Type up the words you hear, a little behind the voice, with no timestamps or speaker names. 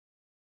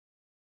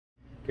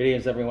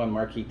Greetings everyone,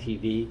 Marquis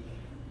TV.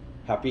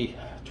 Happy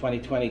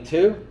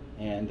 2022,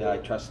 and I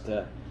trust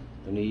the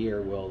new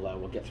year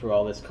we'll get through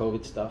all this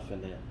COVID stuff,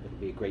 and it'll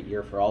be a great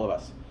year for all of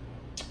us.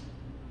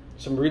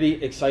 Some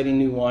really exciting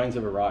new wines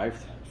have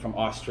arrived from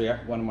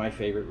Austria, one of my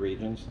favorite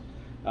regions.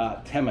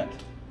 Tement.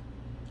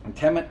 And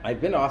Tement,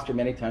 I've been to Austria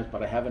many times,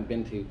 but I haven't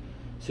been to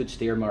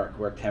Steiermark,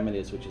 where Tement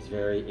is, which is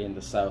very in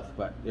the south,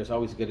 but there's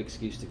always a good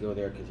excuse to go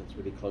there because it's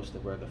really close to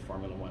where the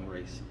Formula One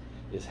race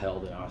is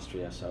held in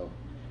Austria, so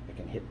I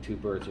can hit two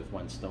birds with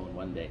one stone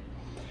one day.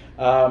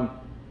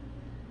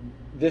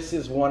 This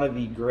is one of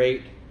the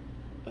great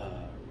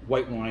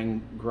white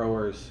wine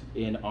growers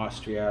in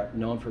Austria,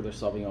 known for their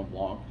Sauvignon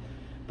Blanc,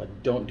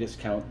 but don't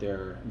discount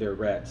their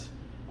reds.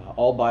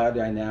 All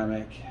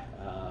biodynamic,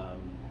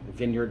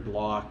 vineyard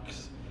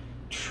blocks,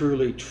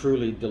 truly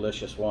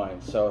delicious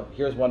wine. So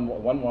here's one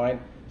wine,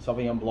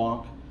 Sauvignon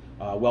Blanc,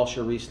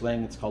 Welscher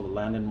Riesling. It's called a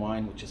Landen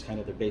wine, which is kind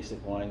of the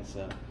basic wines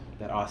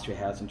that Austria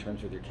has in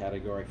terms of their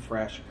category.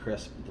 Fresh,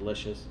 crisp,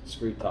 delicious,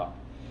 screw top.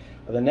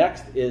 The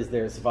next is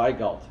their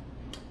Zweigalt.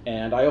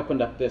 And I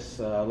opened up this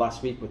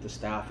last week with the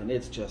staff, and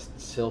it's just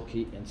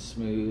silky and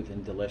smooth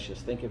and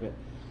delicious. Think of it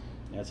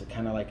as a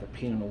kind of like a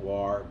Pinot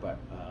Noir, but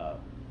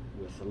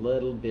with a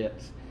little bit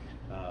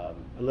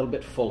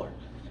fuller.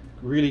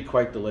 Really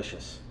quite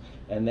delicious.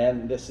 And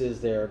then this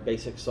is their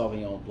basic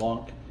Sauvignon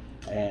Blanc,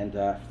 and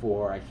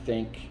for I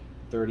think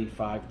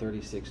 $35,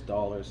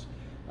 $36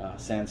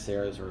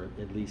 Sancerres, or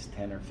at least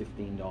 $10 or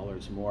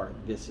 $15 more.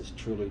 This is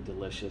truly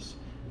delicious,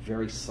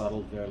 very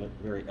subtle,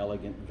 very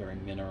elegant, very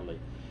minerally.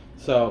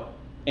 So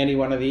any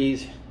one of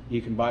these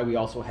you can buy. We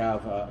also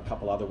have a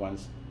couple other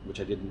ones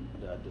which I didn't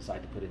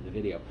decide to put in the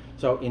video.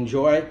 So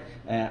enjoy.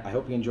 I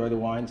hope you enjoy the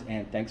wines,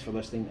 and thanks for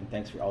listening, and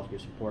thanks for all of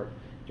your support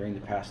during the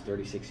past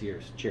 36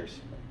 years. Cheers.